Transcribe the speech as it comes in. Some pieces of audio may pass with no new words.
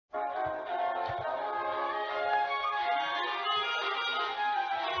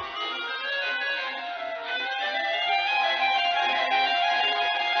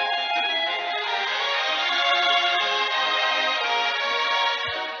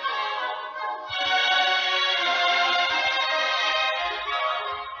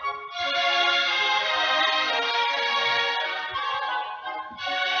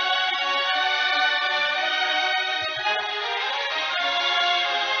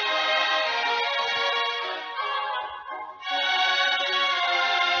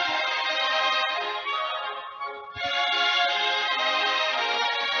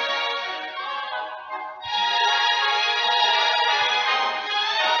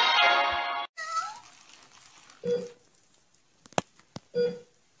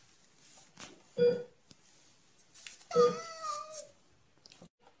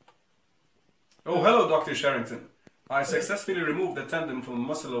Dr. Sherrington. I successfully removed the tendon from the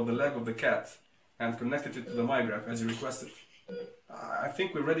muscle of the leg of the cat and connected it to the myograph as you requested. I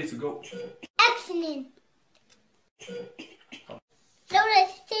think we're ready to go. Excellent. So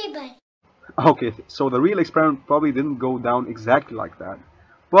let's stay. Okay, so the real experiment probably didn't go down exactly like that,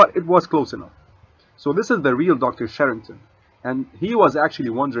 but it was close enough. So this is the real Dr. Sherrington, and he was actually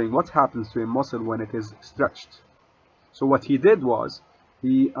wondering what happens to a muscle when it is stretched. So what he did was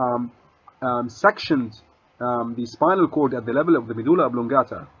he sectioned the spinal cord at the level of the medulla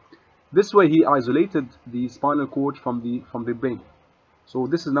oblongata. This way he isolated the spinal cord from the brain. So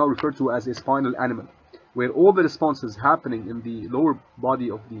this is now referred to as a spinal animal, where all the responses happening in the lower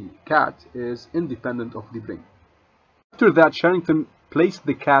body of the cat is independent of the brain. After that, Sherrington placed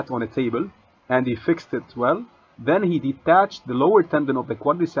the cat on a table and he fixed it well. Then he detached the lower tendon of the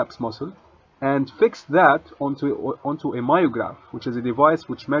quadriceps muscle and fixed that onto a myograph, which is a device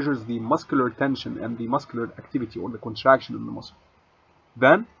which measures the muscular tension and the muscular activity or the contraction in the muscle.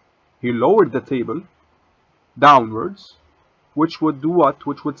 Then he lowered the table downwards, which would do what?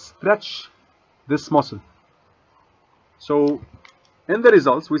 Which would stretch this muscle. So in the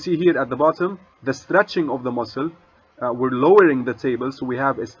results, we see here at the bottom the stretching of the muscle. We're lowering the table, so we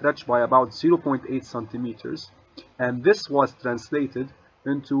have a stretch by about 0.8 centimeters, and this was translated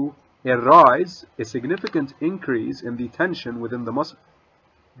into a rise, a significant increase in the tension within the muscle.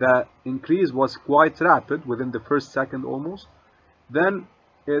 The increase was quite rapid within the first second almost. Then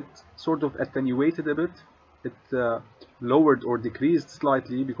it sort of attenuated a bit. It lowered or decreased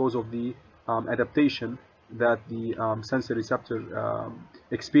slightly because of the adaptation that the sensory receptor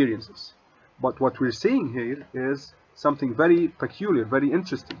experiences. But what we're seeing here is something very peculiar, very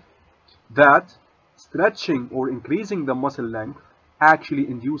interesting, that stretching or increasing the muscle length actually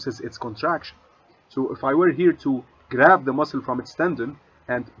induces its contraction. So if I were here to grab the muscle from its tendon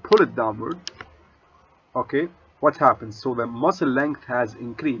and pull it downward, okay, what happens? So the muscle length has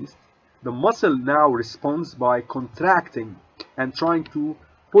increased. The muscle now responds by contracting and trying to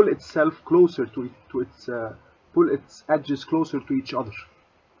pull itself closer pull its edges closer to each other,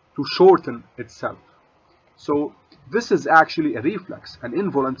 to shorten itself. So this is actually a reflex, an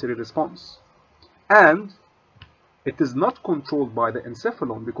involuntary response. And it is not controlled by the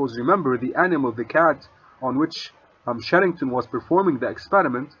encephalon, because remember, the animal, the cat on which Sherrington was performing the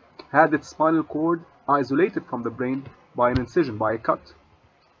experiment, had its spinal cord isolated from the brain by an incision, by a cut.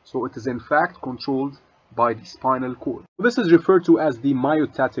 So it is in fact controlled by the spinal cord. This is referred to as the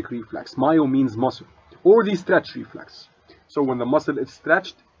myotatic reflex. Myo means muscle, or the stretch reflex. So when the muscle is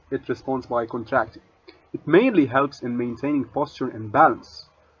stretched, it responds by contracting. It mainly helps in maintaining posture and balance.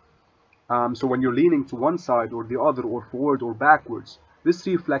 So when you're leaning to one side or the other, or forward or backwards, this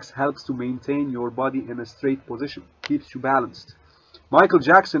reflex helps to maintain your body in a straight position, keeps you balanced. Michael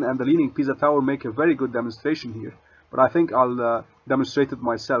Jackson and the Leaning Pisa Tower make a very good demonstration here, but I think I'll demonstrate it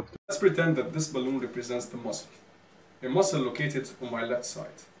myself. Let's pretend that this balloon represents the muscle, a muscle located on my left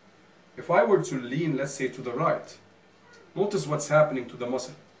side. If I were to lean, let's say, to the right, notice what's happening to the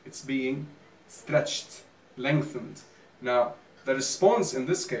muscle. It's being stretched, lengthened. Now, the response in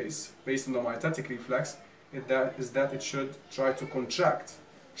this case, based on the myotatic reflex, is that it should try to contract,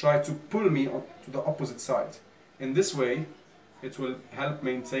 try to pull me to the opposite side. In this way, it will help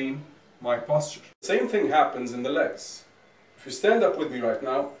maintain my posture. Same thing happens in the legs. If you stand up with me right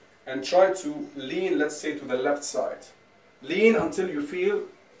now and try to lean, let's say, to the left side. Lean until you feel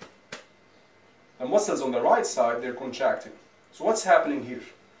the muscles on the right side, they're contracting. So what's happening here?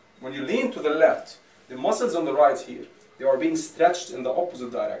 When you lean to the left, the muscles on the right here, they are being stretched in the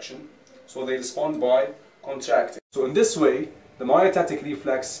opposite direction, so they respond by contracting. So in this way, the myotatic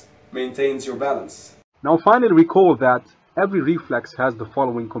reflex maintains your balance. Now finally, recall that every reflex has the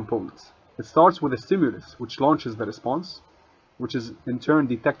following components. It starts with a stimulus, which launches the response, which is in turn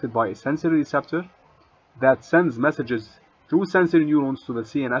detected by a sensory receptor that sends messages through sensory neurons to the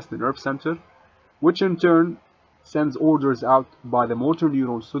CNS, the nerve center, which in turn sends orders out by the motor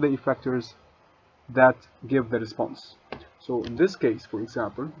neurons to the effectors that give the response. So in this case, for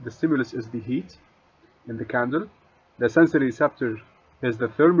example, the stimulus is the heat in the candle. The sensory receptor is the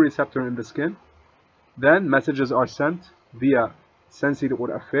thermoreceptor in the skin. Then messages are sent via sensory or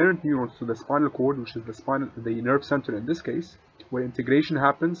afferent neurons to the spinal cord, which is the nerve center in this case, where integration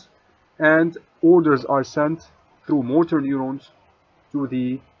happens, and orders are sent through motor neurons to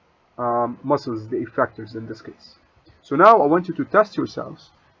the muscles, the effectors in this case. So now I want you to test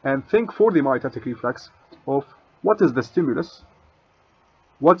yourselves and think for the myotatic reflex of what is the stimulus,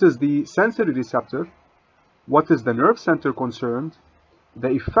 what is the sensory receptor, what is the nerve center concerned, the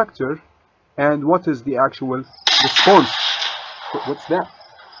effector, and what is the actual response. What's that?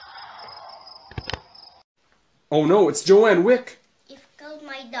 Oh no, it's Joanne Wick. You've killed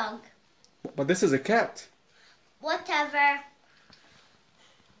my dog. But this is a cat. Whatever.